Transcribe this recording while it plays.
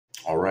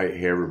All right,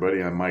 hey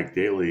everybody, I'm Mike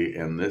Dailey,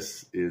 and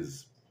this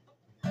is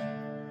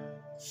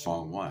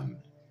song 1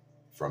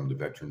 from the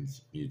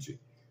Veterans Music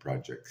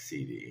Project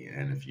CD.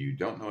 And if you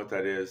don't know what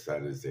that is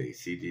a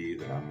CD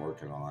that I'm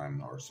working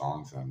on, or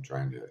songs I'm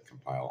trying to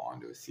compile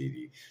onto a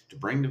CD to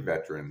bring to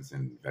veterans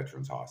and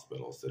veterans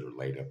hospitals that are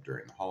laid up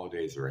during the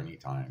holidays or any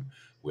time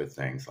with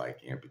things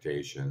like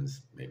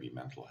amputations, maybe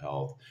mental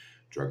health,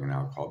 drug and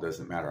alcohol.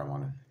 Doesn't matter. I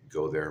want to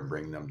go there and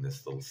bring them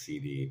this little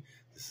CD.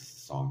 This is a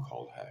song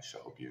called Hush. I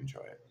hope you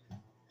enjoy it.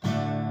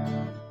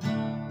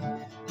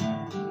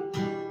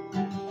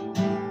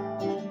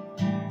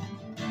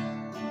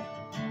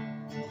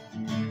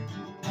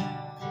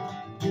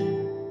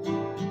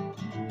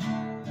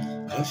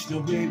 Hush,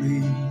 no baby,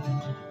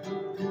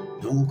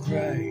 don't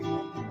cry.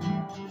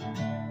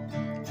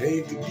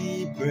 Take a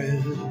deep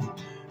breath,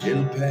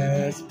 it'll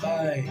pass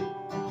by.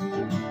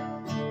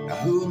 Now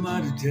who am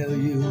I to tell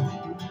you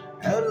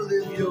how to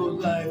live your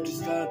life?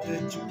 Just thought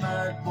that you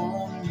might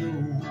want to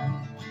know.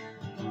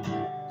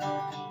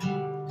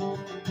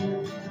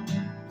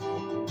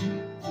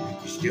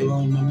 You're still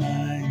on my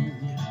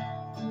mind.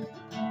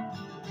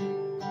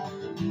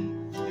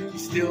 You're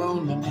still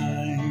on my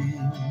mind.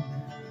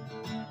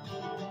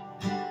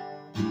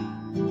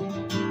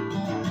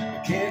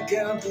 Can't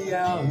count the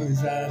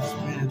hours I've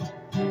spent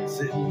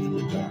sitting in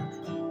the dark.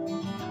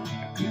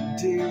 I couldn't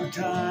tell you what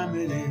time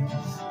it is.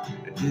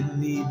 I didn't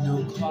need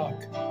no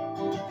clock.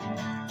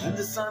 When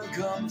the sun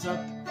comes up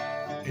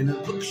and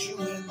it looks you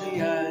in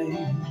the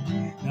eye,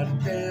 not a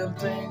damn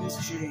thing has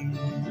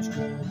changed,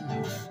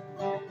 'cause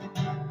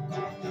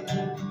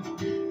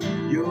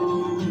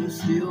you're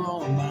still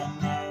on my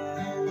mind.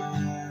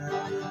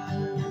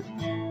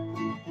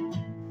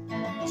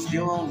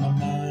 Still on my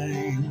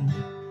mind.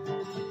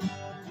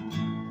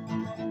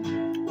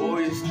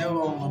 You're still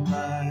on my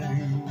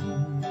mind.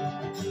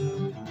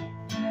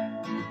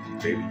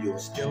 Baby, you're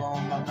still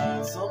on my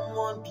mind.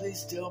 Someone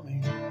please tell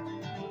me,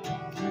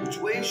 which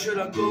way should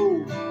I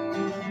go?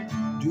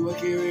 Do I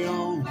carry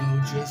on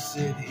or just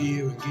sit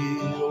here and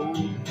get old?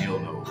 Hell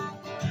no.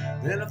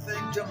 Then I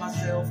think to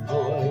myself,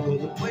 boy, well,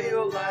 the way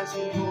your life's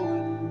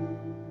going,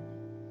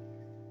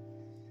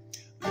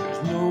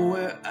 there's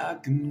nowhere I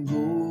can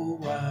go.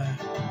 Why?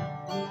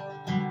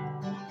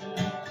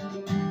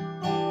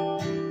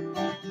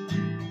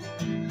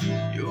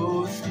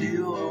 You're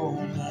still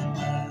on my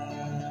mind.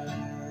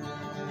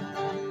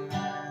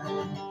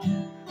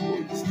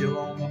 You're still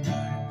on my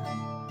mind.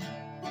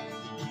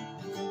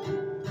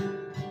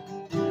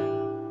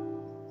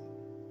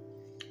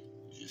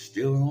 You're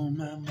still on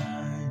my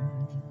mind.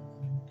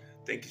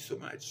 Thank you so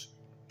much.